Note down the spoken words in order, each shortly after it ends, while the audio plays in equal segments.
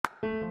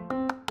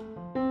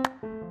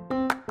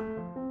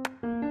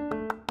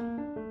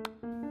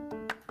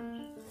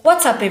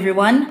What's up,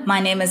 everyone? My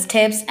name is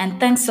Tebs, and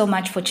thanks so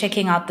much for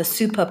checking out the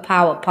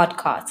Superpower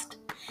podcast.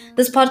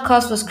 This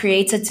podcast was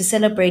created to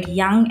celebrate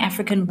young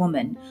African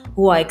women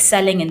who are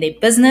excelling in their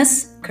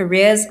business,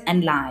 careers,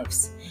 and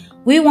lives.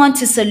 We want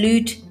to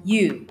salute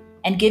you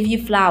and give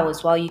you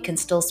flowers while you can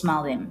still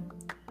smell them.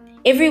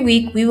 Every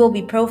week, we will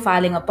be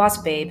profiling a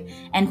boss babe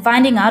and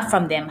finding out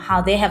from them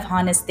how they have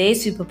harnessed their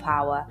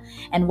superpower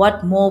and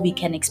what more we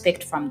can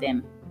expect from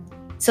them.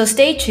 So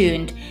stay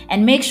tuned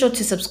and make sure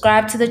to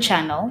subscribe to the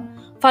channel,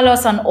 follow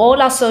us on all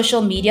our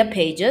social media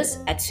pages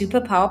at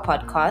Superpower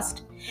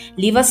Podcast,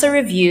 leave us a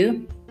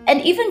review,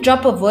 and even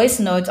drop a voice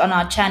note on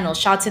our channel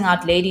shouting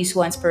out ladies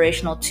who are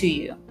inspirational to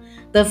you.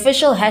 The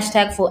official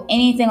hashtag for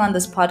anything on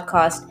this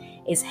podcast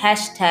is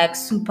hashtag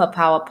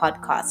Superpower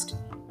Podcast.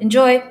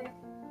 Enjoy!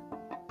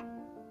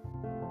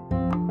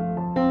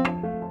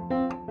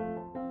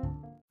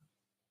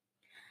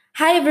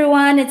 Hi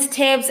everyone, it's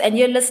Tebs and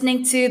you're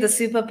listening to the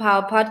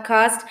Superpower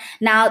Podcast.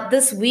 Now,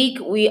 this week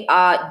we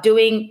are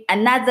doing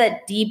another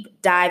deep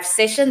dive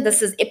session.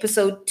 This is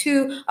episode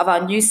 2 of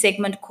our new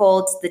segment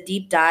called The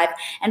Deep Dive,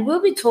 and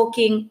we'll be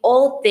talking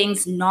all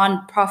things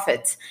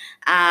non-profit.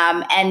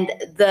 And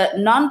the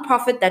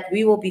non-profit that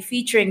we will be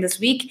featuring this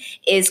week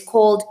is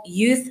called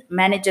Youth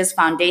Managers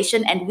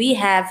Foundation, and we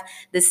have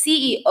the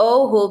CEO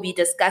who will be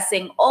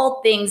discussing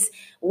all things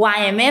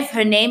YMF.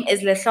 Her name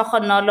is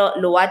Lehlogonolo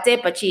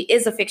Loate, but she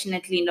is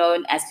affectionately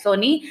known as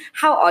Hloni.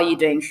 How are you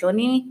doing,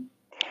 Hloni?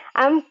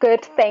 I'm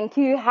good, thank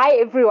you. Hi,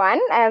 everyone.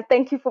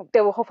 Thank you for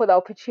the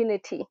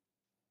opportunity.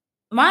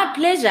 My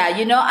pleasure.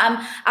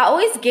 I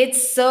always get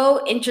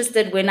so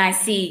interested when I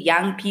see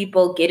young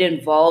people get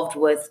involved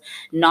with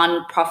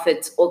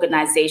non-profit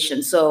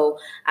organizations. So,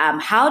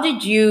 how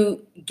did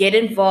you get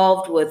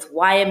involved with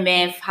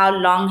YMF? How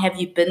long have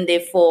you been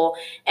there for?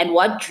 And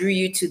what drew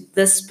you to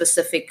this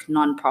specific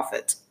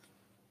non-profit?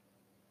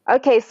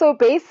 Okay, so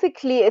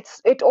basically,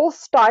 it all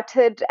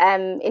started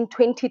in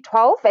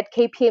 2012 at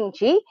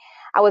KPMG.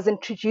 I was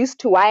introduced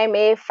to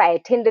YMF. I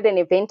attended an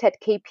event at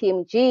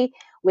KPMG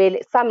where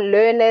some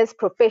learners,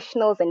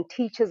 professionals, and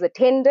teachers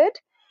attended.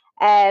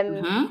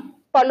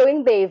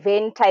 Following the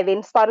event, I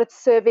then started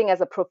serving as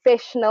a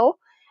professional.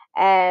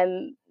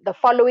 The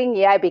following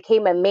year, I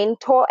became a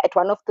mentor at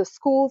one of the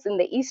schools in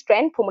the East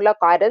Rand, Pumula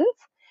Gardens.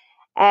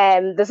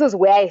 This is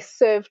where I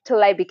served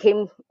till I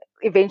became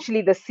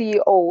eventually the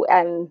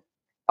CEO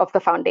of the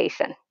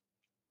foundation.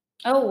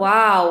 Oh,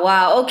 wow.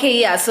 Wow.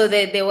 Okay. Yeah. So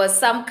there was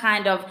some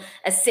kind of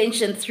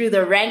ascension through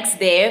the ranks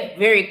there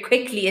very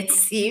quickly, it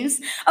seems.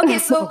 Okay.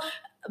 So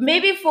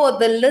maybe for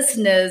the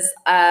listeners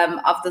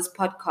of this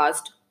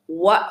podcast,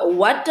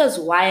 what does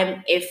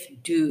YMF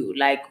do?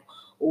 Like,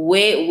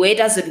 where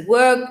does it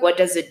work? What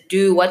does it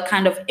do? What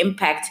kind of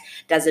impact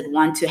does it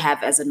want to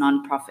have as a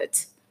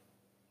nonprofit?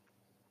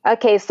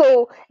 Okay,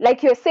 so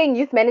like you're saying,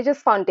 Youth Managers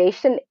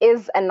Foundation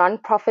is a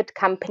nonprofit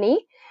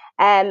company.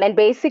 And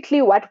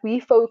basically, what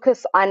we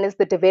focus on is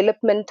the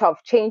development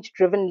of change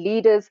driven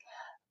leaders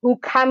who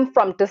come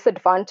from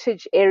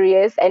disadvantaged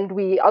areas, and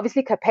we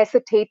obviously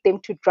capacitate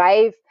them to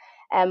drive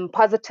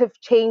positive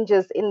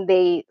changes in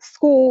their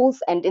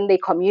schools and in their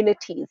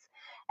communities.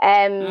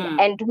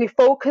 And we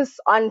focus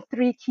on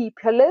 3 key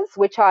pillars,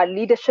 which are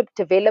leadership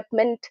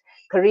development,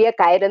 career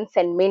guidance,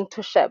 and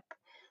mentorship.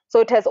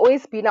 So it has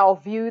always been our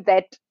view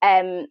that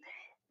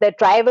the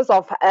drivers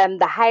of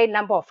the high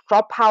number of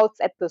dropouts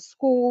at the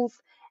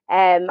schools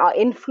are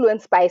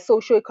influenced by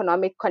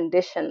socioeconomic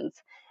conditions.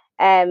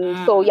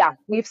 So yeah,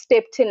 we've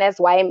stepped in as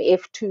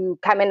YMF to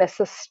come and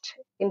assist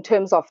in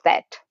terms of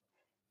that.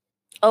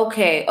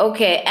 Okay,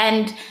 okay.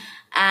 And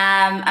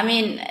I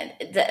mean,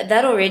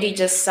 that already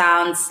just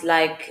sounds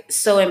like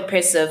so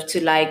impressive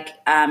to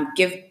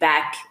give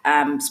back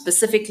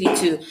specifically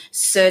to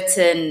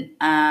certain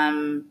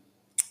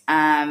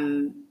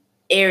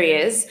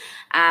areas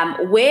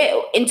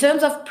where, in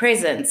terms of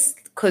presence,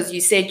 because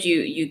you said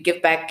you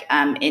give back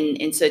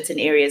in certain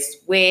areas.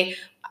 Where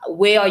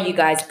are you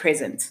guys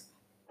present?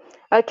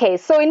 Okay,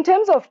 so in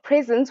terms of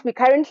presence, we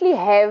currently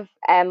have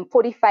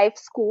 45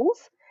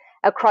 schools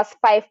across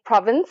 5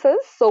 provinces.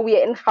 So we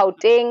are in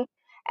Gauteng,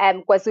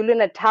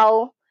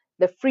 KwaZulu-Natal,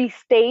 the Free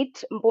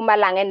State,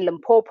 Mpumalanga, and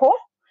Limpopo.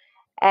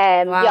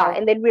 Wow. Yeah,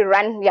 and then we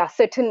run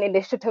certain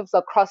initiatives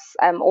across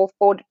all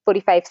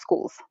 45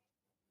 schools.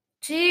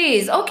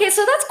 Jeez. Okay,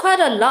 so that's quite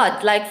a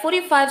lot. Like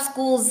 45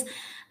 schools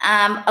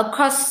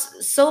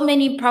across so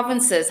many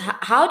provinces.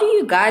 How do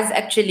you guys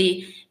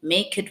actually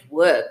make it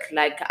work?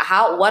 Like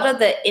what are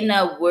the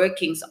inner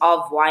workings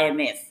of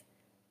YMF?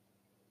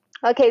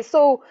 Okay,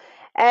 so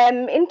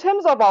in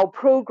terms of our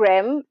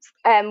program,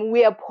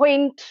 we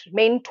appoint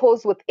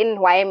mentors within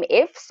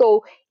YMF.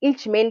 So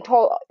each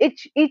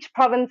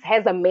province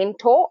has a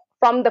mentor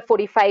from the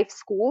 45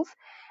 schools.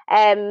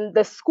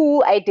 The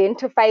school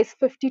identifies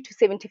 50 to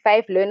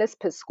 75 learners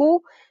per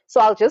school. So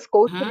I'll just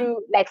go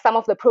through like some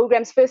of the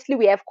programs. Firstly,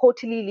 we have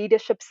quarterly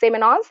leadership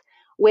seminars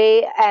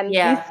where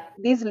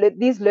these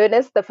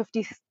learners, the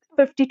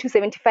 50 to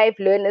 75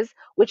 learners,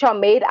 which are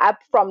made up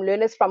from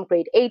learners from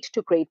grade 8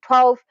 to grade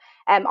 12,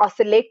 are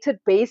selected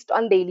based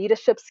on their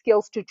leadership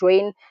skills to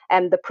join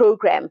the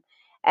program.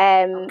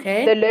 The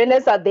Okay.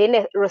 learners are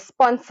then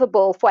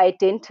responsible for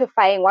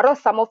identifying what are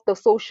some of the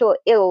social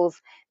ills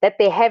that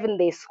they have in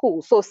their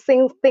school. So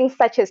things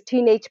such as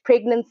teenage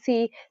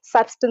pregnancy,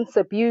 substance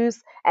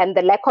abuse, and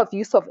the lack of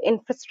use of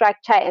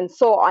infrastructure, and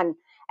so on,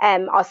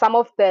 are some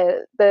of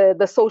the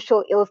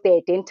social ills they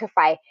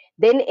identify.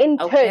 Then, in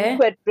turn, Okay.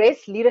 to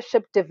address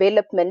leadership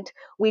development,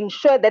 we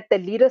ensure that the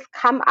leaders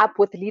come up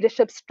with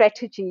leadership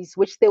strategies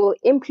which they will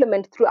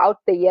implement throughout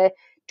the year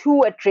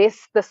to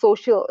address the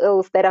social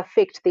ills that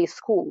affect their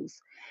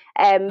schools.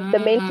 The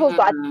mentors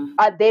Mm.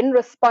 are then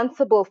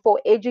responsible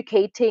for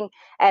educating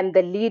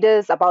the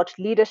leaders about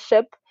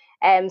leadership.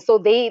 So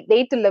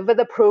they deliver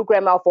the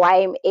program of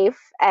YMF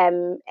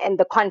and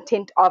the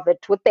content of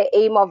it with the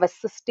aim of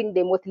assisting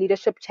them with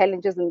leadership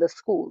challenges in the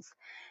schools.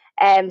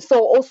 So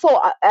also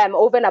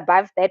over and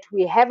above that,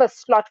 we have a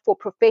slot for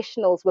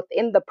professionals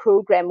within the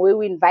program where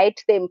we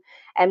invite them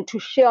to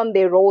share on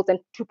their roles and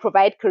to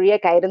provide career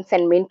guidance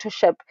and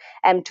mentorship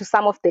to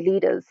some of the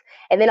leaders.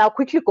 And then I'll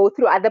quickly go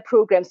through other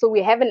programs. So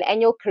we have an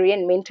annual career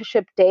and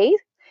mentorship day.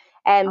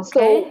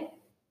 So Okay.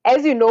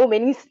 as you know,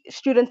 many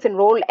students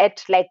enroll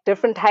at like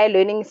different higher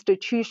learning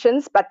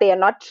institutions, but they are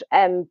not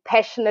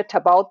passionate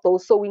about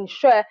those. So we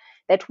ensure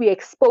that we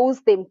expose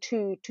them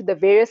to the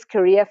various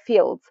career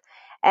fields.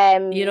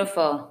 Um,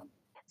 Beautiful.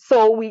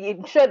 so we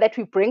ensure that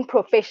we bring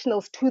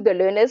professionals to the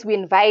learners. We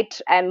invite,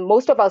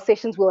 most of our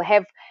sessions will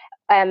have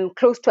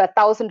close to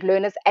 1,000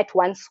 learners at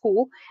one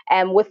school,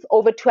 with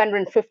over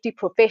 250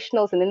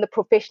 professionals, and then the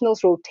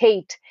professionals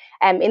rotate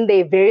in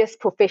their various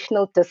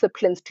professional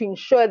disciplines to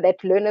ensure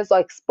that learners are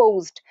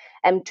exposed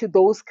to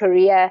those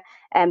career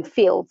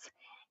fields.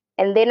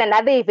 And then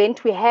another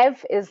event we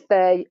have is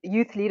the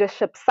Youth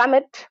Leadership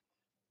Summit.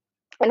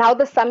 And how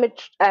the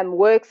summit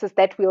works is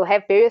that we'll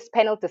have various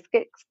panel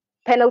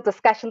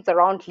discussions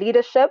around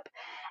leadership.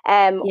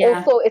 Yeah.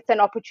 Also, it's an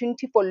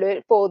opportunity for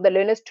the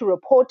learners to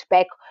report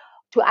back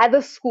to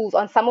other schools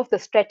on some of the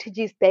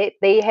strategies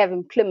they have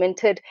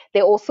implemented.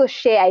 They also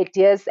share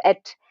ideas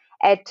at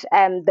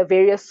the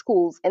various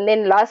schools. And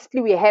then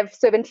lastly, we have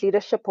servant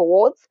leadership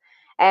awards.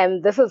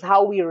 This is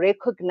how we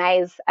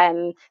recognize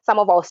some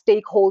of our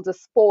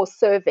stakeholders for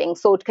serving.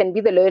 So it can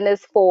be the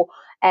learners for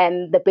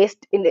the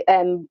best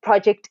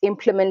project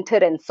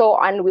implemented and so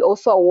on. We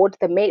also award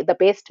the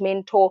best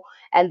mentor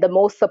and the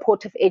most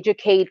supportive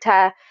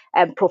educator,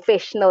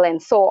 professional,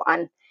 and so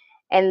on.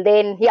 And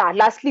then, yeah,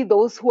 lastly,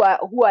 those who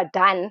are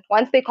done,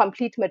 once they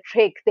complete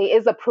matric, there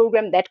is a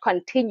program that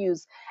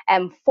continues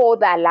for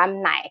the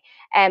alumni.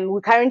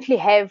 We currently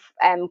have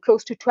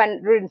close to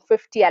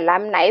 250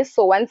 alumni.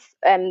 So once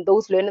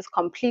those learners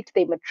complete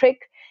their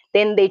matric,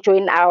 then they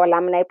join our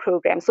alumni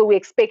program. So we're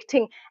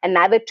expecting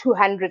another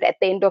 200 at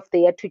the end of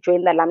the year to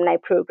join the alumni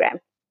program.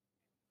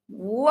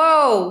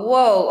 Whoa,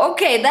 whoa.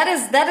 Okay, that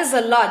is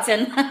a lot.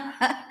 And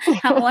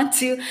I want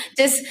to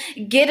just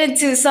get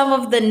into some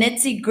of the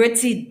nitty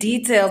gritty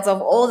details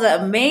of all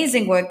the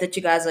amazing work that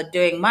you guys are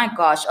doing. My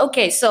gosh.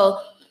 Okay, so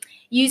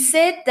you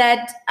said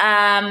that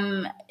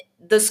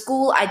the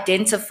school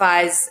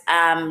identifies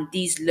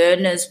these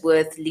learners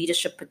with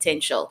leadership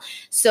potential.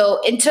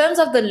 So, in terms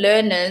of the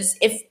learners,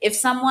 if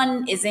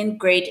someone is in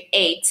grade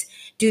 8,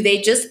 do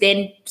they just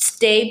then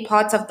stay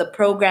part of the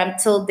program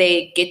till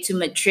they get to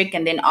matric,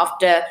 and then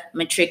after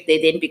matric they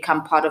then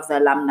become part of the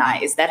alumni?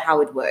 Is that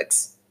how it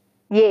works?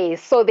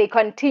 Yes, so they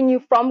continue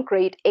from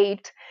grade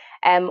 8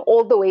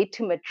 all the way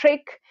to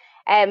matric.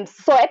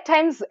 So at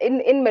times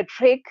in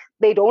matric,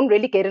 they don't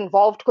really get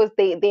involved because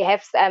they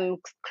have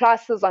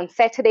classes on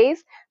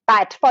Saturdays.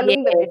 But Yeah.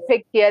 following the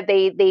matric year,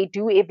 they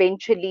do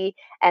eventually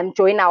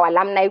join our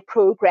alumni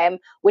program,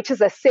 which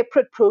is a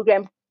separate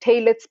program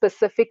tailored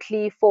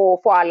specifically for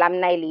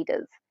alumni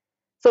leaders.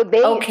 So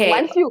they Okay.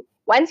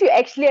 once you're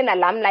actually an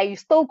alumni, you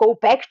still go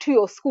back to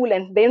your school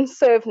and then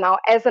serve now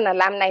as an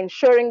alumni,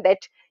 ensuring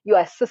that you're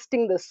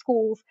assisting the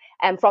schools.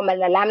 And from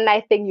an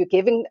alumni thing,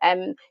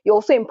 you're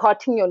also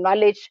imparting your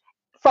knowledge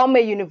from a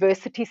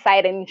university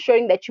side and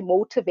ensuring that you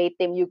motivate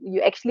them.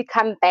 You actually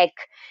come back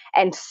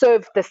and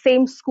serve the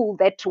same school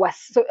that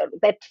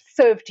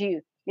served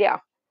you. Yeah.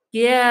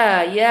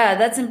 Yeah,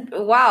 yeah,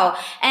 wow.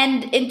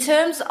 And in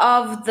terms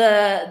of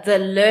the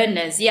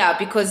learners, yeah,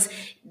 because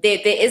there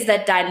is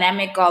that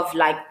dynamic of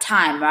like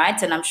time,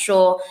 right? And I'm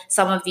sure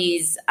some of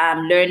these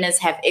learners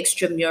have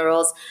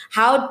extramurals.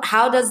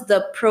 How does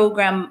the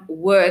program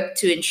work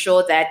to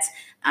ensure that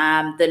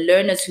the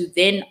learners who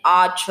then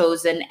are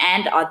chosen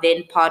and are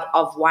then part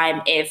of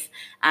YMF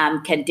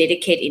can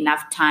dedicate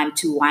enough time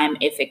to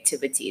YMF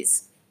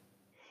activities?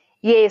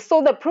 Yes,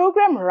 so the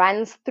program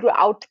runs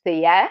throughout the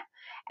year.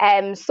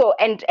 So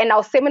and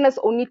our seminars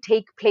only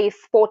take place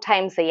 4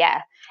 times a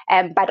year.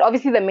 But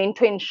obviously, the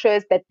mentor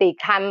ensures that they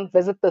come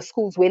visit the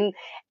schools when,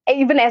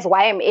 even as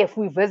YMF,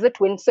 we visit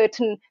when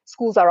certain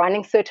schools are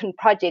running certain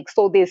projects.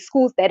 So there's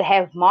schools that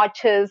have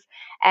marches,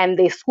 and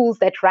there's schools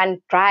that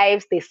run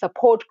drives, they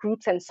support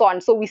groups, and so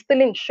on. So we still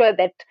ensure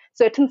that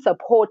certain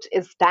support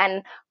is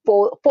done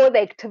for the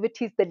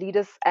activities the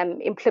leaders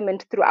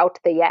implement throughout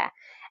the year.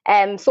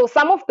 So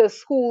some of the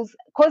schools,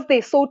 because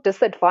they're so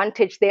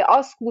disadvantaged, there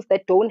are schools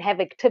that don't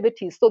have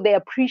activities. So they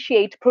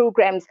appreciate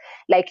programs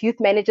like Youth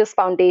Managers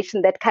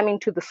Foundation that come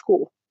into the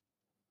school.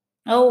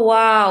 Oh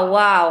wow,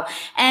 wow.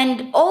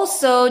 And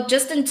also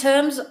just in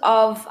terms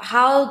of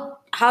how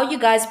you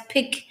guys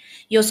pick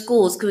your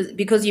schools,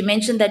 because you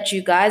mentioned that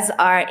you guys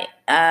are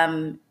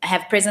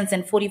have presence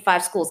in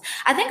 45 schools.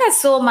 I think I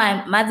saw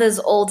my mother's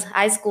old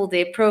high school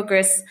there,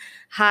 Progress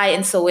High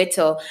in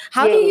Soweto.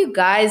 How do Yes. you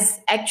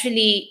guys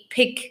actually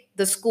pick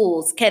the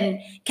schools? Can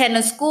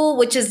a school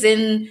which is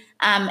in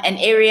an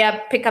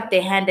area pick up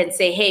their hand and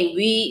say, "Hey,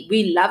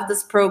 we love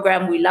this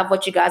program. We love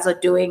what you guys are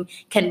doing.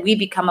 Can we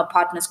become a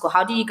partner school?"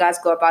 How do you guys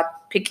go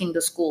about picking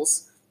the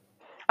schools?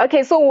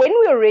 Okay, so when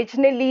we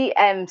originally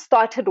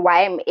started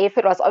YMF,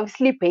 it was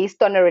obviously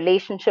based on a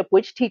relationship.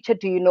 Which teacher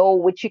do you know,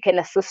 which you can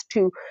assist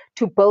to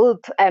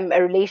build a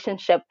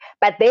relationship?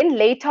 But then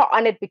later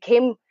on, it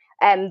became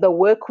the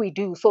work we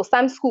do. So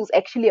some schools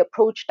actually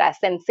approached us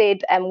and said,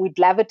 "We'd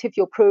love it if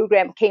your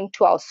program came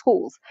to our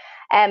schools."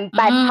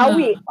 But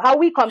Mm. how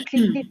we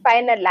completely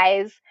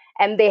finalize,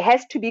 and there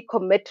has to be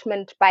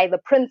commitment by the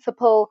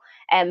principal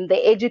and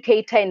the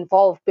educator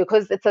involved,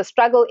 because it's a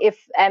struggle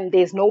if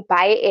there's no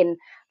buy-in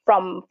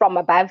from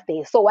above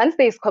there. So once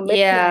there's commitment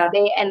Yeah.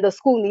 there and the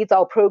school needs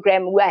our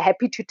program, we are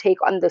happy to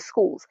take on the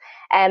schools.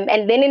 And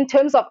then in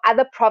terms of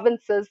other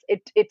provinces,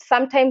 it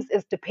sometimes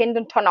is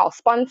dependent on our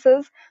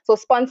sponsors. So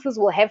sponsors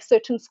will have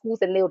certain schools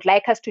and they would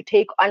like us to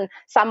take on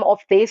some of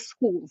their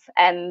schools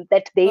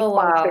that they're Oh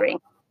sponsoring.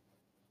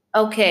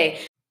 wow. Okay.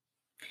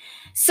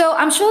 So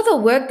I'm sure the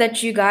work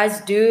that you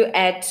guys do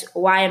at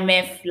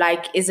YMF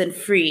like isn't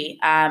free,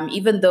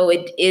 even though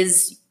it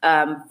is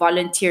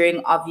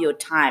volunteering of your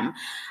time.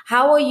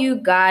 How are you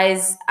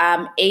guys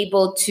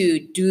able to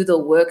do the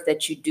work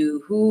that you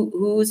do?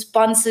 Who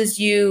sponsors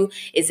you?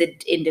 Is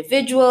it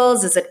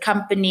individuals? Is it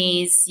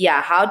companies?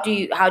 Yeah. How do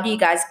you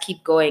guys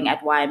keep going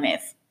at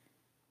YMF?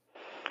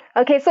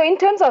 Okay, so in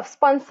terms of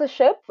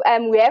sponsorship,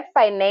 we have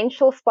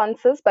financial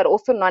sponsors, but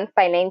also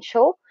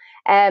non-financial.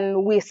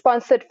 We're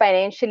sponsored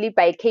financially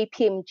by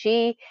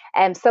KPMG,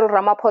 Cyril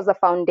Ramaphosa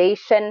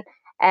Foundation,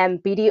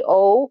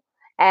 BDO,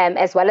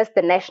 as well as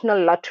the National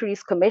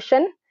Lotteries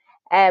Commission.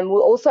 We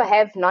also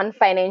have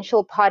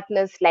non-financial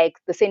partners like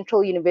the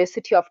Central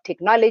University of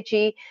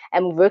Technology,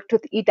 and we worked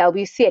with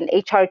EWC and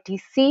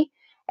HRDC,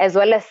 as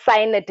well as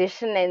Sign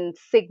Edition and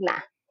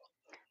Signa.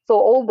 So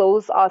all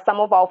those are some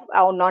of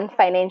our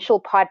non-financial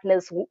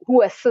partners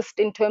who assist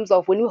in terms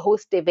of when we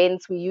host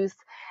events, we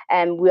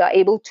are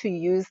able to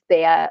use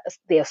their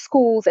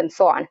schools and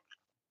so on.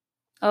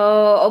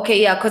 Oh,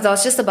 okay, yeah. Because I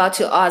was just about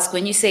to ask,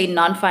 when you say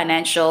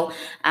non-financial,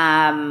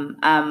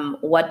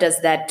 what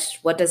does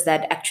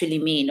that actually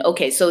mean?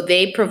 Okay, so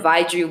they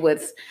provide you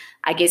with,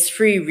 I guess,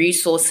 free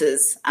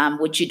resources,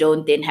 which you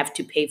don't then have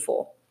to pay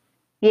for.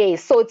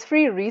 Yes, so it's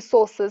free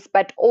resources,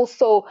 but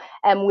also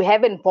we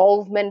have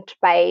involvement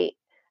by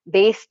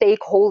their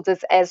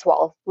stakeholders as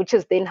well, which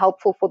is then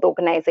helpful for the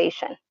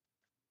organization.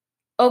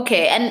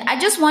 Okay, and I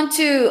just want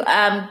to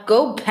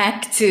go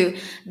back to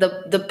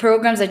the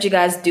programs that you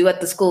guys do at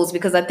the schools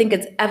because I think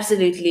it's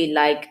absolutely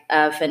like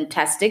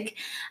fantastic.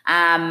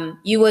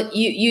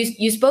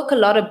 You spoke a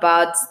lot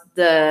about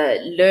the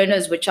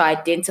learners which are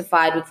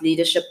identified with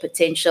leadership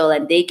potential,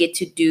 and they get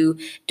to do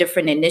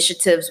different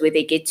initiatives where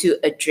they get to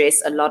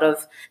address a lot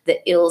of the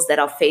ills that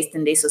are faced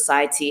in their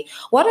society.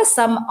 What are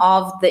some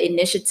of the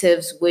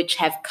initiatives which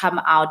have come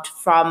out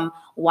from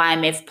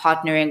YMF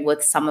partnering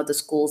with some of the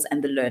schools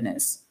and the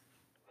learners?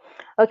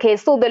 Okay,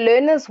 so the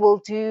learners will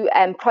do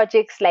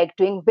projects like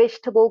doing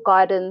vegetable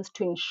gardens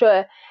to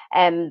ensure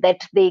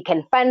that they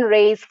can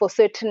fundraise for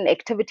certain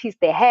activities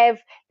they have.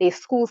 There's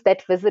schools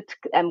that visit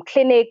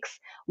clinics.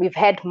 We've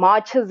had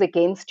marches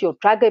against your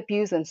drug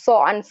abuse and so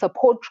on,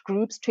 support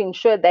groups to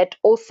ensure that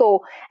also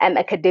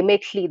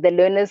academically the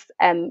learners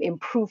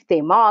improve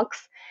their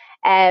marks.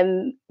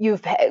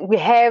 We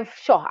have,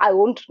 sure, I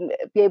won't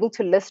be able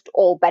to list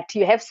all, but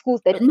you have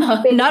schools that do No,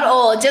 spelling. not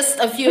all, just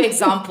a few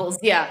examples.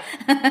 Yeah.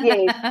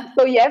 Yes.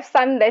 So you have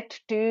some that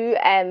do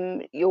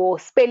your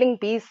spelling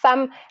bees.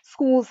 Some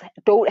schools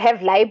don't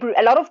have library.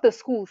 A lot of the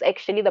schools,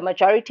 actually, the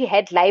majority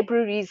had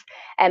libraries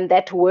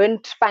that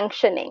weren't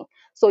functioning.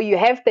 So you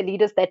have the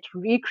leaders that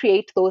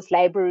recreate those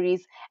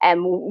libraries,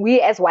 and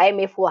we as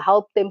YMF will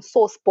help them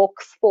source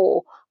books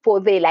for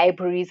their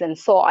libraries and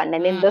so on.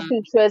 And then this Mm.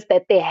 ensures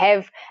that they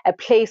have a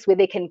place where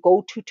they can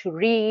go to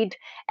read,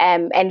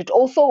 and it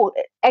also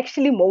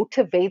actually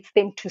motivates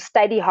them to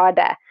study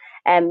harder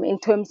in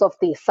terms of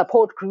the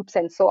support groups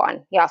and so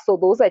on. Yeah, so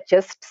those are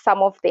just some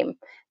of them,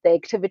 the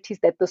activities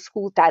that the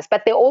school does.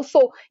 But they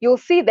also, you'll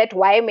see that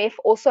YMF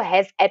also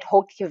has ad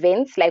hoc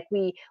events, like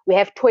we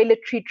have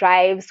toiletry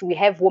drives, we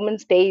have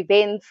Women's Day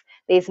events,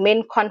 there's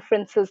men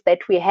conferences that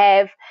we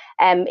have,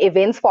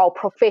 events for our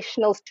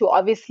professionals to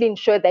obviously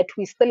ensure that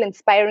we're still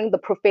inspiring the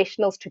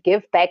professionals to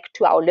give back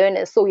to our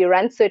learners. So we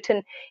run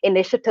certain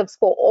initiatives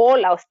for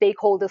all our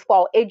stakeholders, for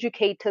our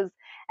educators,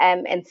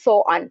 and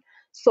so on.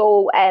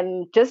 So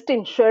just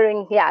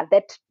ensuring, yeah,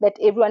 that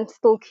everyone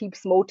still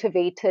keeps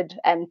motivated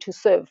to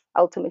serve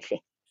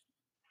ultimately.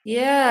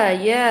 Yeah,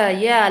 yeah,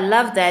 yeah. I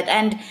love that.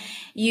 And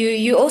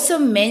you also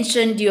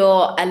mentioned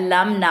your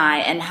alumni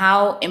and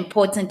how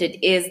important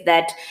it is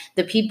that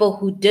the people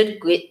who did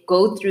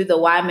go through the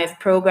YMF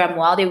program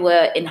while they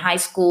were in high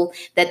school,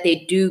 that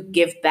they do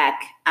give back.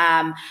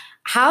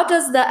 How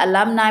does the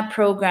alumni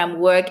program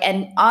work?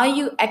 And are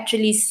you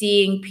actually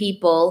seeing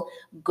people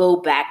go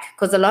back?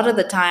 Because a lot of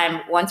the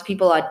time, once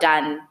people are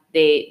done,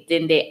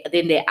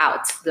 they're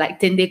out. Like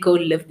then they go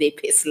live their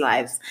best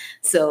lives.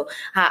 So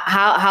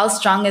how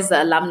strong is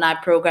the alumni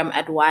program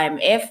at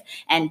YMF,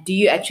 and do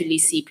you actually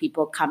see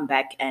people come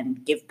back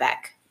and give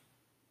back?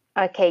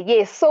 Okay,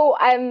 yes. So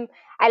I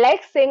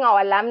like saying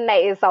our alumni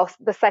is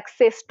the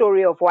success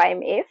story of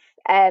YMF.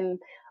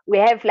 We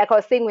have, like I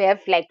was saying, we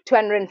have like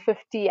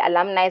 250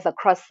 alumni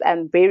across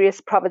various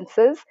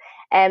provinces,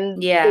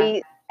 and Yeah,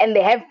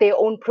 they have their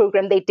own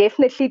program. They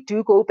definitely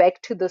do go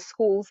back to the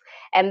schools,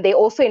 and they're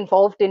also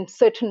involved in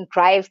certain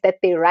drives that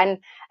they run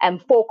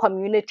for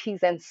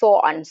communities and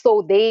so on. So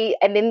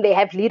and then they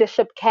have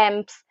leadership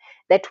camps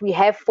that we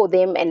have for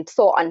them and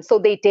so on. So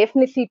they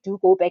definitely do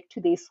go back to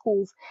their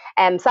schools.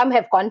 Some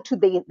have gone to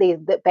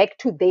back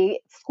to the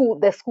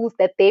schools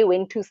that they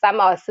went to. Some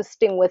are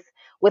assisting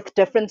with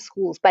different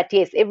schools. But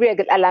yes, every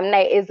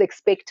alumni is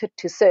expected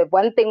to serve.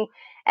 One thing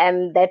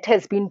that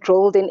has been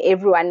drilled in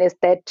everyone is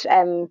that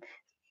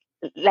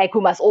like we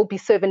must all be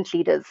servant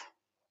leaders.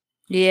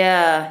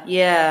 yeah,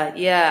 yeah,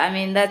 yeah. I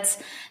mean, that's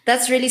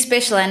really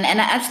special, and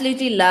I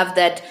absolutely love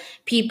that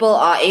people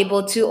are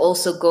able to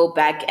also go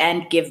back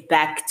and give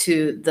back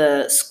to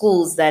the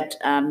schools that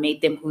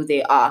made them who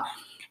they are.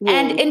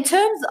 And Yes. in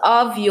terms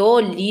of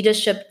your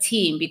leadership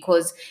team,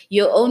 because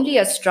you're only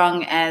as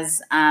strong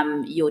as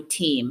your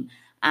team,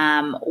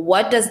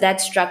 what does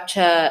that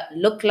structure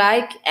look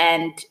like?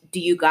 And do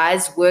you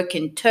guys work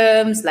in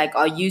terms like,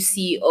 are you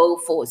CEO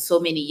for so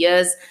many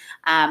years?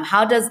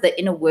 How does the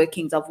inner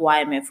workings of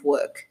YMF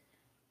work?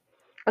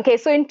 Okay,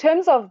 so in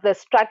terms of the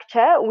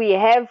structure, we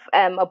have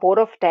a board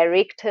of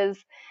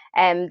directors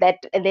that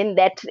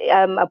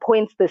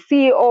appoints the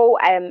CEO.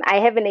 I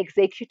have an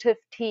executive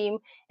team,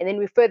 and then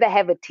we further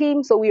have a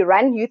team. So we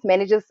run youth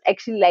managers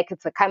actually like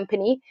it's a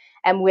company,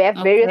 and we have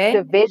various Okay.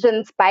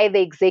 divisions by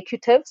the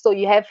executive. So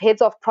you have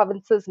heads of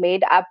provinces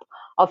made up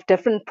of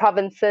different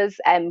provinces,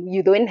 and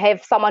you then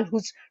have someone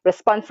who's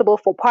responsible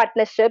for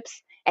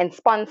partnerships and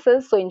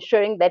sponsors, so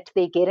ensuring that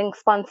they're getting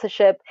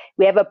sponsorship.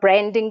 We have a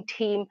branding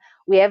team,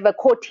 we have a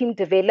core team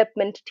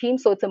development team,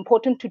 so it's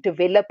important to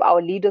develop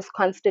our leaders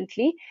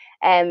constantly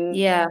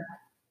Yeah.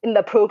 in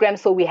the program.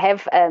 So we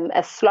have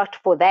a slot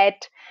for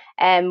that.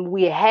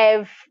 We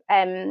have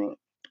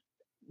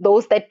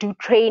those that do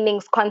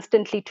trainings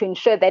constantly to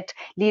ensure that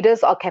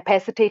leaders are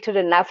capacitated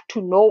enough to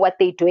know what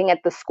they're doing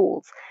at the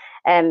schools,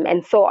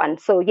 and so on.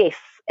 So yes,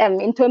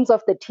 in terms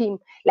of the team,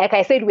 like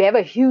I said, we have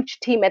a huge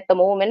team at the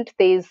moment.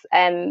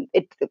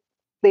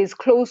 There's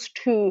close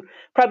to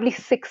probably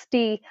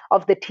 60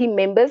 of the team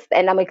members,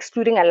 and I'm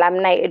excluding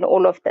alumni in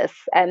all of this,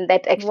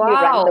 that actually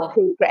run the Wow.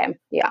 program.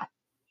 Yeah.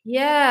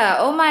 Yeah.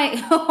 Oh my.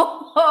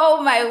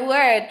 Oh my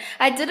word.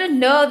 I didn't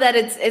know that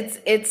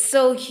it's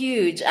so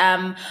huge.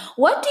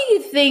 What do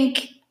you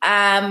think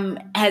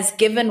has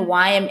given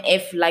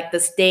YMF like the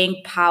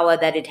staying power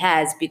that it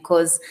has?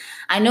 Because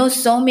I know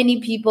so many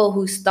people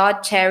who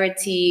start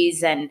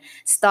charities and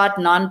start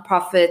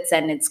nonprofits,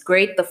 and it's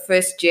great the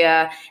first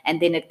year, and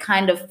then it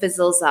kind of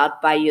fizzles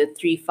out by year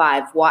 3,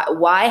 5.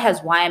 Why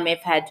has YMF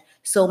had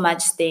so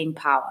much staying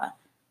power?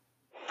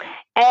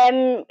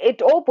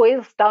 It all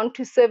boils down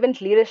to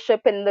servant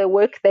leadership and the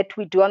work that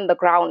we do on the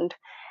ground.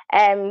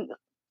 Um,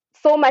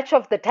 so much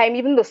of the time,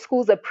 even the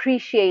schools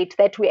appreciate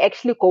that we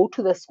actually go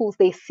to the schools.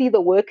 They see the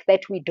work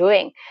that we're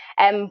doing.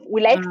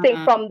 We like saying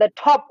Mm, from the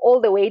top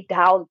all the way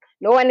down,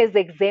 no one is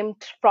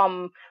exempt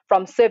from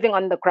serving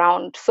on the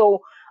ground.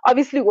 So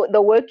obviously,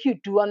 the work you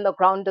do on the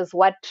ground is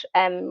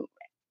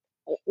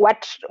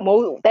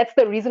that's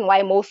the reason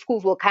why most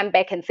schools will come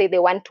back and say they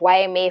want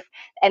YMF,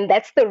 and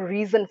that's the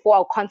reason for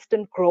our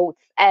constant growth.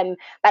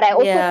 But I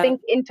also yeah.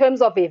 think in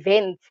terms of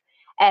events,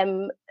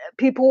 um,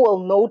 people will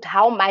note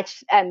how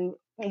much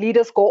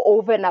leaders go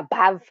over and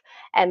above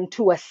and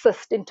to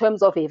assist in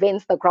terms of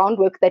events, the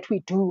groundwork that we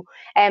do.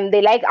 And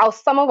they like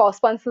some of our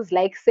sponsors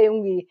like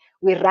saying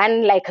we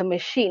run like a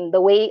machine,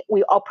 the way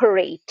we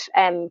operate.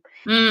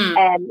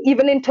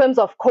 Even in terms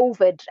of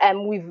COVID,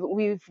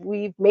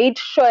 we've made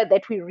sure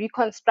that we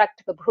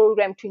reconstruct the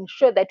program to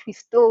ensure that we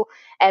still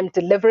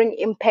delivering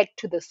impact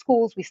to the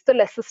schools. We're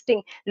still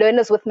assisting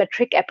learners with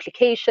matric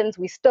applications.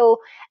 We still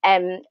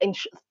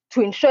to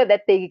ensure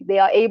that they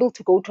are able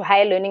to go to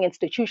higher learning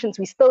institutions.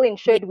 We still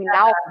ensured we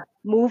now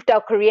moved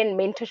our Korean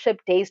mentorship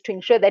days to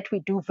ensure that we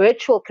do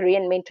virtual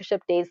Korean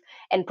mentorship days,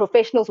 and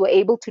professionals were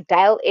able to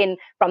dial in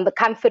from the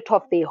comfort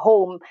of their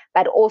home,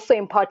 but also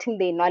imparting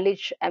their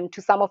knowledge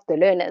to some of the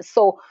learners.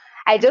 So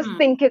I just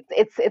think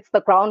it's the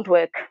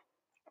groundwork.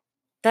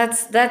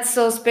 That's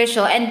so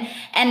special, and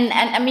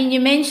I mean, you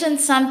mentioned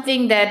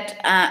something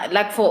that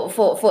like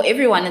for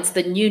everyone, it's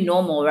the new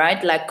normal,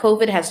 right? Like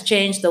COVID has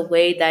changed the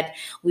way that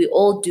we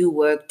all do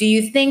work. Do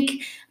you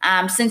think,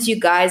 since you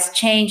guys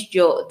changed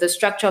the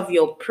structure of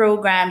your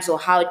programs or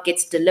how it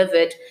gets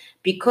delivered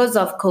because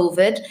of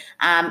COVID,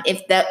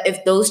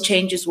 if those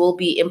changes will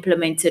be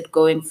implemented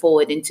going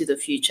forward into the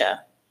future?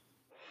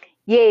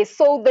 Yeah,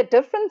 so the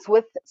difference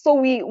with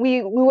we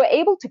were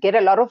able to get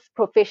a lot of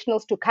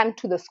professionals to come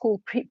to the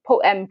school pre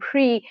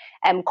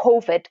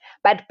COVID,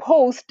 but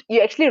post you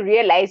actually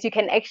realize you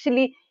can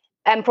actually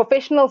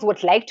professionals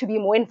would like to be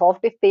more involved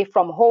if they're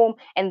from home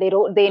and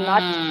they're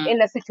not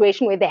in a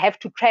situation where they have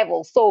to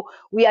travel. So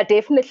we are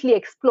definitely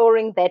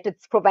exploring that.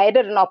 It's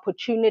provided an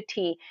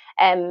opportunity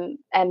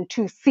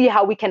to see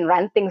how we can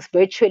run things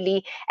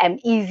virtually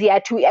easier,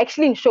 to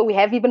actually ensure we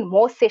have even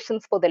more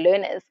sessions for the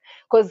learners,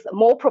 because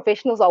more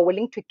professionals are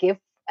willing to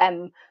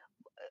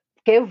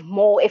give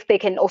more if they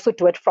can also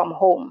do it from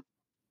home.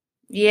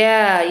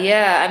 Yeah,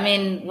 yeah. I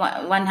mean,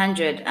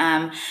 100.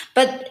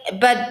 But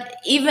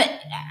even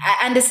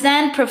I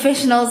understand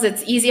professionals,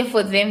 it's easier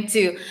for them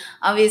to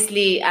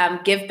obviously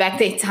give back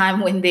their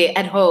time when they're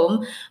at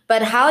home.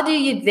 But how do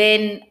you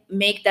then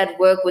make that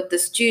work with the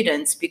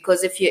students?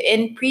 Because if you're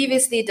in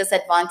previously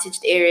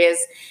disadvantaged areas,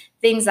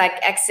 things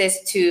like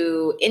access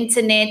to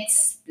internet,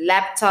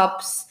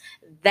 laptops,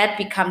 that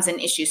becomes an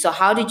issue. So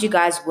how did you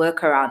guys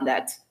work around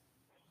that?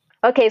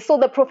 Okay, so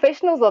the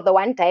professionals are the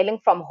one dialing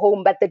from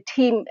home, but the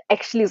team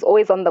actually is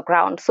always on the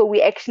ground. So we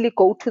actually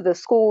go to the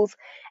schools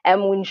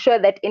and we ensure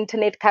that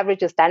internet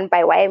coverage is done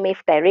by YMF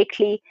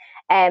directly.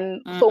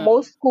 So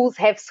most schools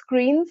have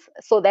screens,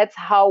 so that's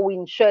how we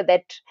ensure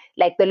that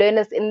like the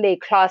learners in their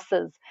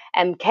classes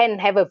can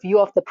have a view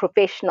of the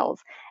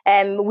professionals.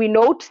 We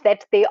note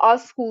that there are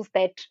schools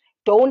that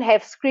don't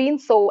have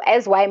screens. So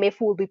as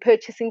YMF, will be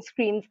purchasing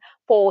screens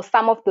for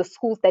some of the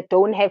schools that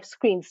don't have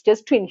screens,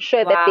 just to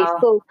ensure that they Wow.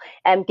 still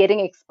getting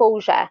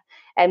exposure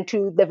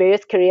to the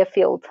various career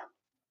fields.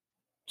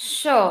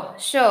 Sure,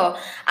 sure.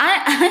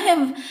 I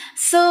am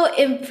so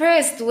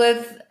impressed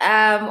with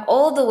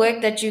all the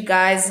work that you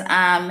guys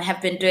have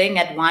been doing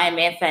at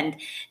YMF, and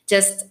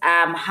just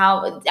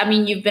how, I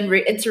mean, you've been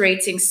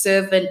reiterating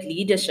servant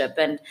leadership,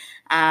 and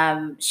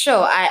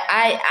sure,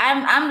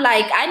 I'm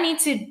like, I need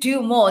to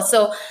do more.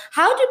 So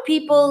how do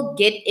people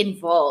get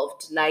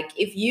involved? Like,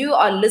 if you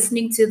are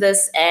listening to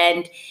this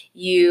and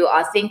you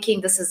are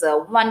thinking this is a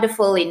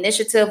wonderful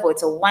initiative or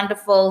it's a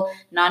wonderful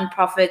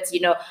nonprofit,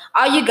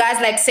 are you guys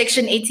like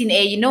Section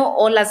 18A?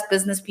 All us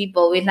business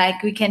people, we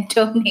can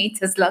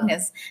donate as long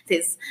as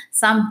there's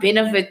some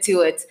benefit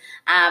to it.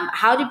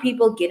 How do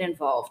people get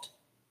involved?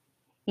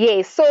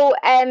 Yeah, so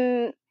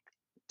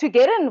to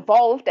get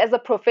involved as a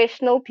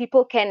professional,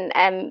 people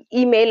can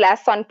email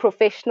us on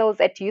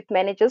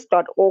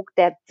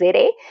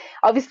professionals@youthmanagers.org.za.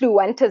 Obviously, we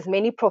want as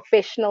many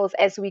professionals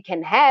as we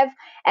can have,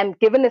 and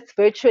given it's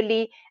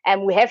virtually,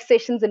 we have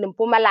sessions in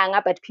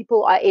Mpumalanga, but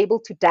people are able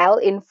to dial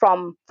in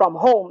from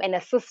home and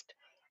assist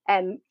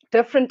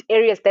different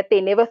areas that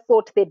they never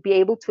thought they'd be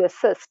able to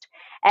assist.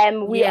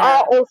 We are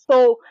Yeah.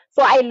 also,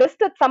 so I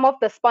listed some of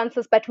the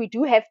sponsors, but we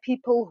do have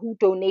people who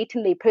donate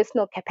in their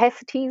personal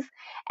capacities.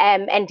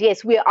 And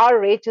yes, we are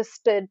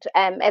registered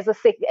as a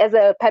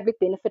public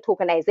benefit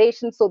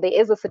organization. So there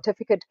is a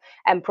certificate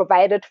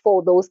provided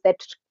for those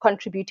that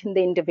contribute in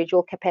their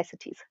individual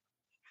capacities.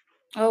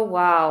 Oh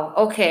wow.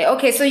 Okay.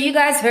 Okay. So you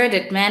guys heard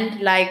it, man.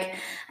 Like,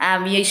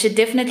 you should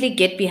definitely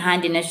get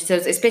behind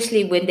initiatives,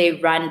 especially when they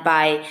run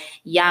by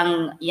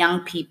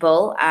young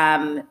people.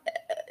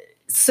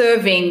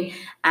 Serving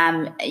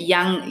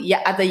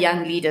other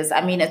young leaders.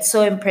 I mean, it's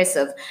so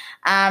impressive.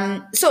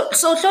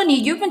 So Tony,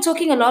 you've been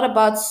talking a lot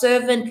about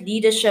servant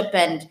leadership,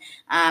 and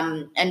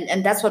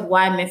that's what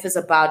YMF is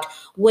about.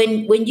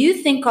 When you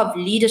think of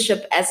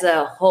leadership as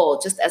a whole,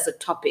 just as a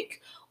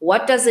topic,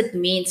 what does it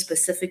mean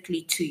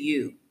specifically to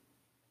you?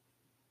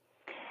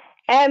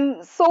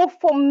 So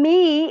for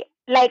me,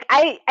 like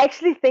I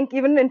actually think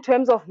even in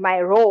terms of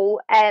my role,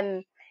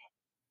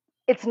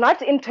 it's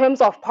not in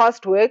terms of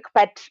past work,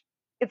 but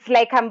it's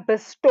like I'm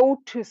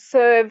bestowed to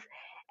serve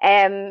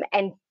and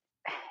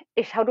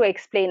how do I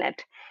explain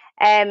it?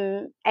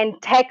 And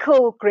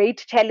tackle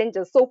great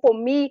challenges. So for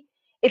me,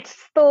 it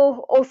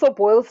still also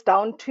boils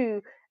down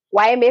to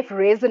YMF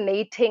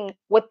resonating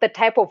with the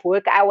type of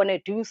work I want to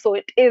do. So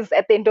it is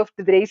at the end of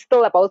the day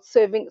still about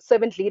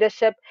servant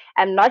leadership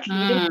and not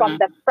leading from Mm,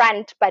 the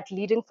front, but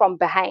leading from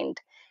behind.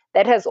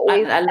 That has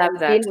always I love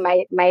that.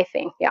 been my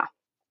thing. Yeah.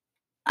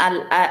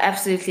 I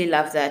absolutely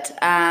love that.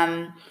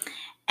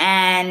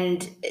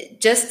 And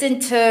just in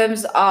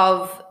terms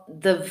of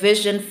the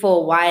vision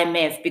for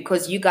YMF,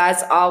 because you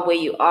guys are where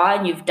you are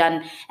and you've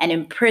done an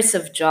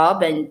impressive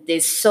job, and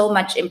there's so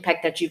much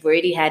impact that you've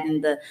already had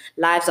in the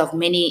lives of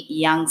many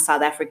young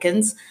South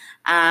Africans.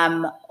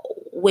 Um,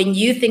 when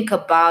you think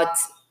about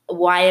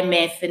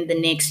YMF in the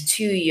next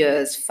 2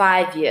 years,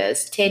 5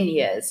 years, 10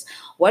 years,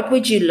 what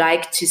would you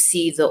like to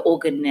see the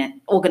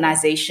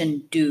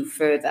organization do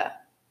further?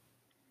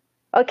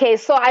 Okay,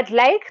 so I'd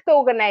like the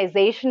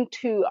organization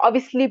to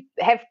obviously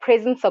have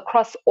presence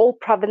across all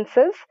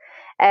provinces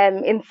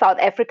in South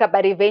Africa,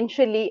 but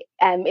eventually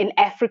in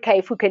Africa,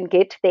 if we can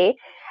get there.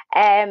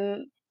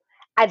 Um,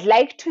 I'd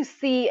like to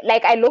see,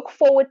 like, I look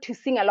forward to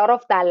seeing a lot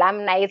of the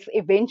alumni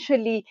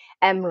eventually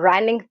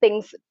running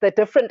things the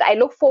different. I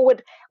look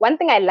forward. One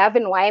thing I love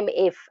in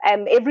YMF,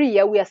 every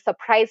year we are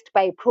surprised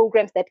by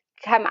programs that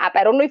come up.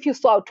 I don't know if you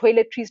saw our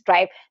toiletries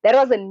drive. That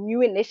was a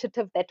new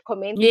initiative that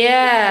commenced this year.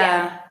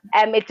 Yeah.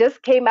 It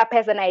just came up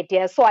as an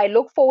idea. So I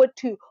look forward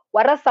to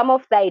what are some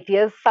of the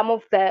ideas some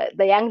of the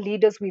young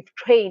leaders we've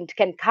trained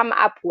can come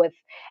up with.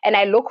 And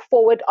I look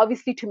forward,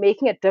 obviously, to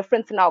making a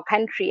difference in our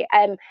country.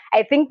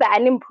 I think the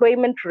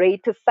unemployment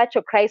rate is such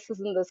a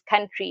crisis in this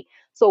country.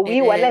 So It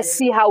we want to is.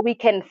 see how we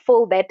can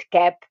fill that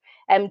gap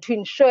to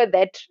ensure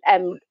that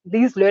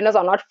these learners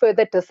are not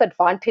further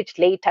disadvantaged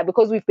later,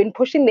 because we've been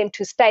pushing them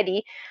to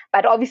study.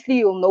 But obviously,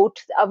 you'll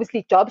note,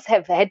 obviously, jobs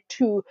have had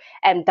to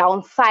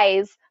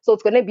downsize. So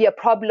it's going to be a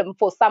problem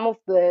for some of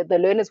the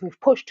learners we've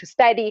pushed to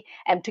study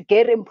and to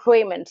get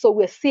employment. So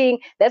we're seeing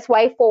that's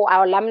why for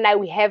our alumni,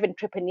 we have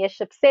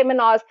entrepreneurship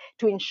seminars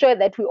to ensure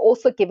that we're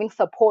also giving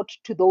support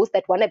to those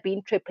that want to be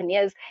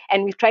entrepreneurs.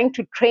 And we're trying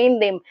to train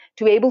them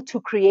to be able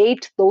to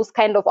create those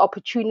kind of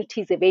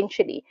opportunities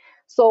eventually.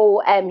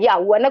 So yeah,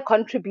 we want to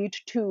contribute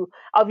to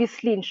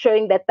obviously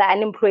ensuring that the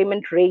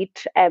unemployment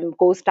rate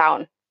goes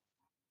down.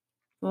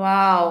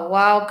 Wow,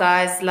 wow,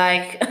 guys.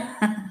 Like,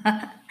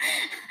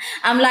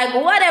 I'm like,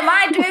 what am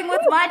I doing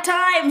with my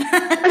time?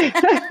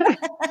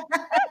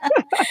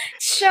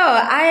 Sure,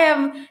 I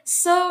am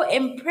so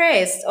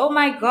impressed. Oh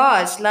my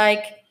gosh.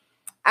 Like,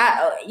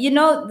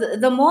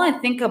 the more I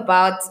think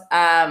about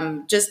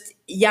just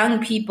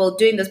young people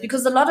doing this,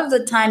 because a lot of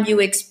the time you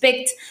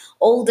expect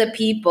older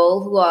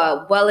people who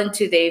are well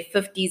into their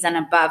 50s and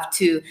above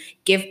to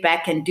give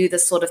back and do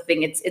this sort of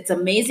thing. It's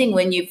amazing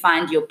when you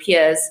find your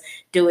peers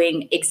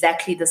doing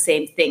exactly the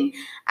same thing.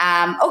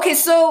 Okay,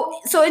 so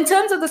in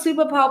terms of the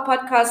Superpower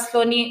podcast,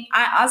 Floni,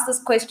 I asked this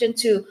question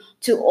to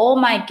all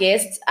my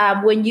guests.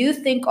 When you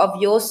think of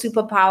your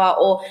superpower,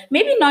 or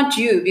maybe not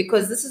you,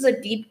 because this is a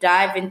deep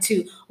dive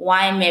into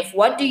YMF,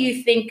 what do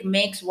you think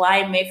makes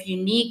YMF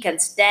unique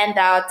and stand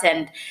out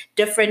and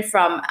different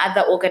from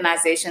other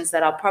organizations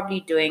that are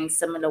probably doing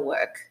similar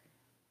work?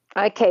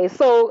 Okay,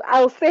 so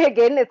I'll say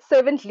again, it's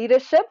servant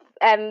leadership,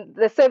 and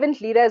the servant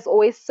leader is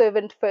always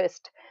servant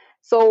first.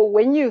 So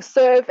when you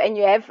serve and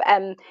you have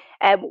and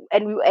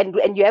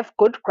you have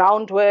good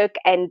groundwork,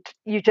 and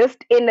you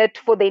just in it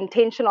for the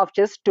intention of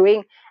just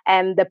doing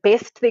the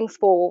best things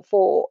for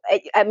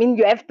I mean,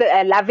 you have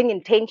the loving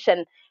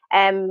intention,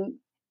 um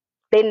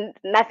then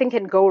nothing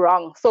can go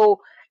wrong.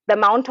 So the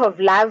amount of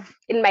love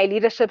in my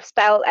leadership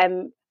style,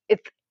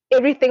 it's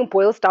everything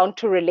boils down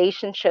to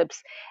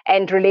relationships,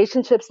 and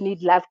relationships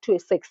need love to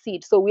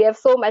succeed. So we have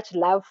so much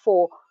love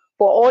for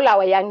all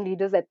our young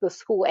leaders at the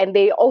school, and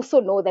they also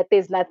know that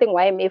there's nothing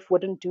YMF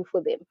wouldn't do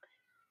for them.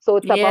 So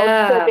it's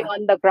about serving Yeah.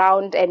 on the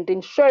ground and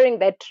ensuring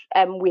that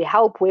we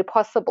help where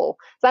possible.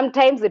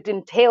 Sometimes it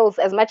entails,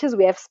 as much as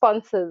we have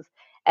sponsors,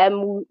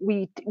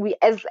 we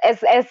as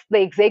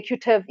the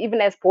executive,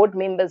 even as board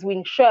members, we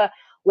ensure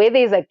where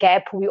there's a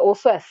gap, we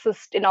also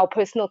assist in our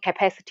personal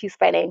capacities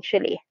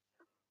financially.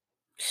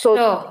 So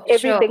Sure,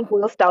 everything sure.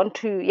 boils down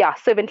to, yeah,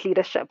 servant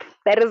leadership.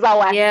 That is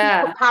our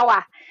Yeah.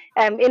 superpower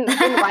in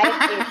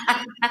YMF.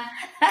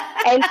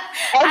 And as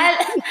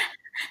I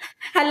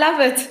I love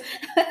it.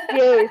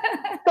 Yes.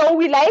 So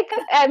we like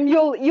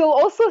you'll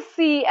also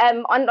see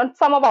on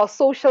some of our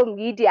social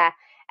media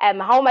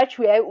how much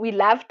we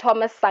love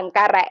Thomas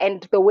Sankara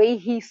and the way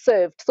he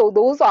served. So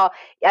those are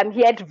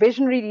he had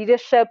visionary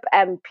leadership,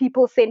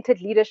 people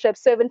centered leadership,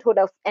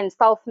 servanthood and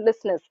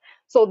selflessness.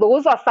 So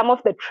those are some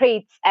of the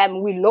traits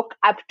we look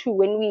up to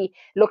when we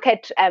look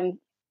at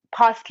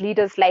past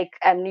leaders like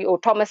your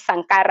Thomas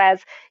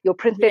Sankaras, your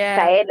Princess Yeah.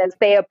 Diana's.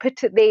 They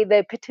the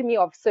epitome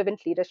of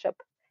servant leadership.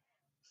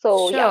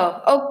 So yeah.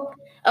 Sure. Oh,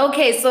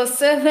 okay. So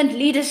servant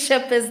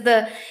leadership is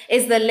the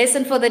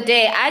lesson for the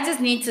day. I just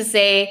need to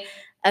say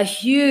a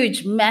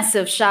huge,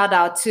 massive shout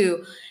out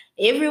to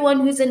everyone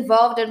who's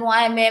involved in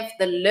YMF,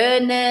 the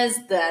learners,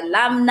 the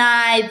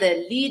alumni,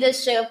 the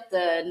leadership,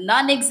 the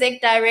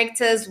non-exec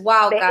directors.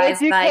 Wow, The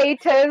guys, like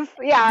educators,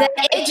 yeah. the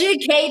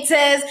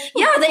educators.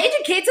 Yeah, the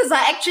educators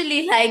are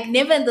actually like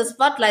never in the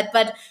spotlight,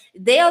 but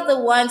they are the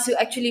ones who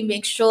actually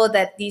make sure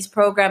that these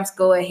programs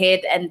go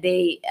ahead, and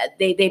they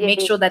make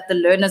Yes. sure that the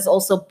learners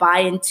also buy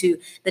into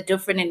the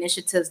different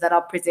initiatives that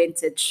are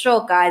presented.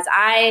 Sure, guys,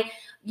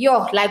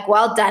 like,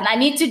 well done. I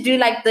need to do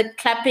like the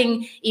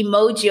clapping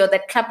emoji or the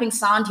clapping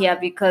sound here,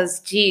 because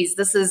geez,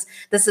 this is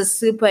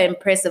super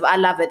impressive. I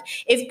love it.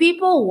 If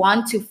people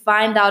want to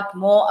find out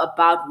more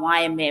about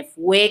YMF,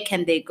 where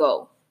can they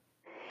go?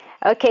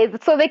 Okay,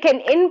 so they can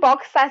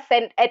inbox us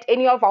and at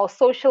any of our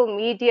social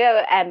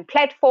media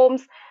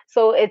platforms.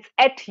 So it's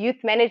at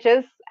Youth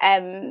Managers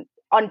on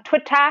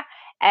Twitter,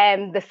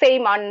 and the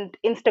same on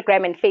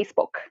Instagram and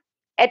Facebook.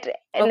 And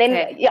then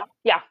Okay.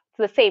 it's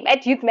the same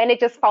at Youth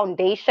Managers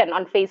Foundation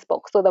on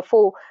Facebook. So the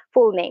full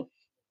name.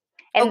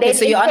 And Okay, then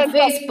so in you're on terms of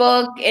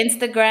Facebook,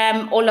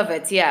 Instagram, all of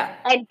it, yeah.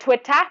 and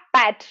Twitter,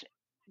 but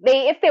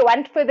if they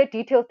want further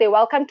details, they're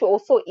welcome to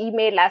also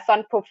email us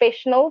on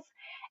professionals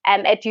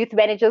at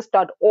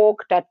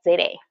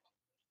youthmanagers.org.za.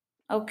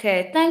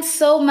 Okay, thanks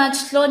so much,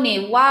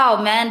 Sloni.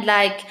 Wow, man,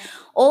 like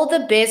all the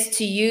best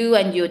to you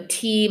and your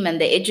team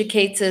and the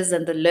educators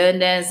and the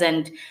learners,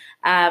 and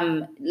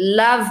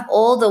love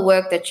all the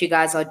work that you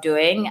guys are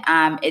doing.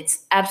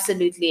 It's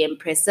absolutely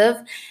impressive.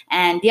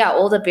 And yeah,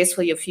 all the best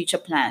for your future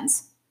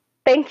plans.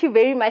 Thank you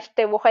very much,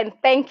 Tebogo, and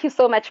thank you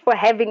so much for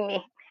having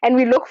me. And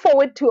we look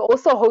forward to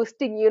also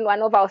hosting you in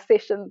one of our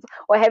sessions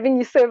or having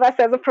you serve us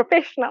as a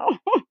professional.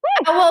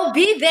 I will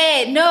be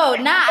there. No,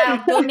 now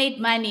I'll donate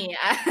money.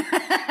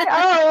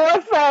 Oh,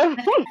 awesome.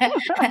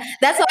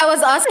 That's why I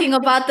was asking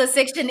about the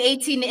Section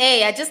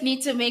 18A. I just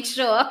need to make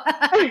sure.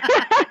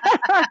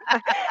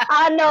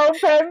 No,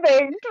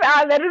 perfect.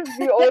 That would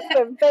be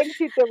awesome. Thank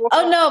you, Tebogo.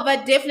 Oh no,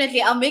 but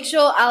definitely, I'll make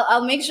sure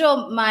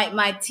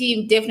my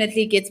team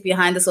definitely gets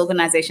behind this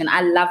organization.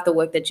 I love the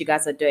work that you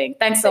guys are doing.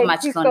 Thanks so Thank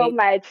much, you so Tony.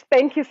 much.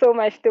 Thank you so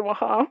much,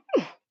 Tebogo.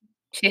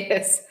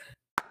 Cheers.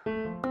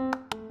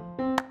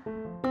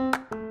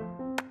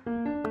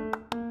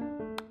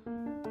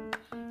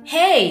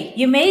 Hey,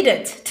 you made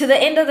it to the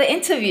end of the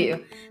interview.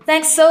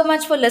 Thanks so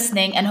much for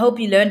listening, and hope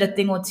you learned a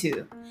thing or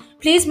two.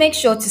 Please make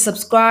sure to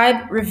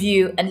subscribe,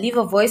 review, and leave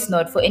a voice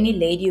note for any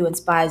lady who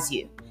inspires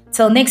you.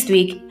 Till next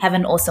week, have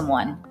an awesome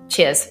one.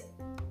 Cheers.